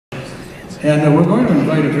And we're going to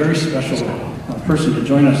invite a very special person to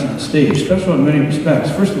join us on stage, special in many respects.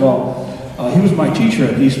 First of all, he was my teacher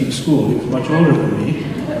at Eastman School. He was much older than me.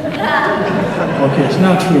 Okay, it's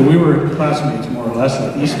not true. We were classmates, more or less,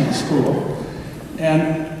 at Eastman School.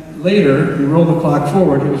 And later, we roll the clock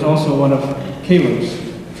forward, he was also one of Caleb's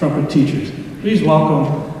trumpet teachers. Please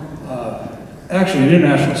welcome, actually, an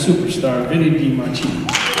international superstar,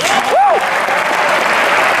 DiMartino.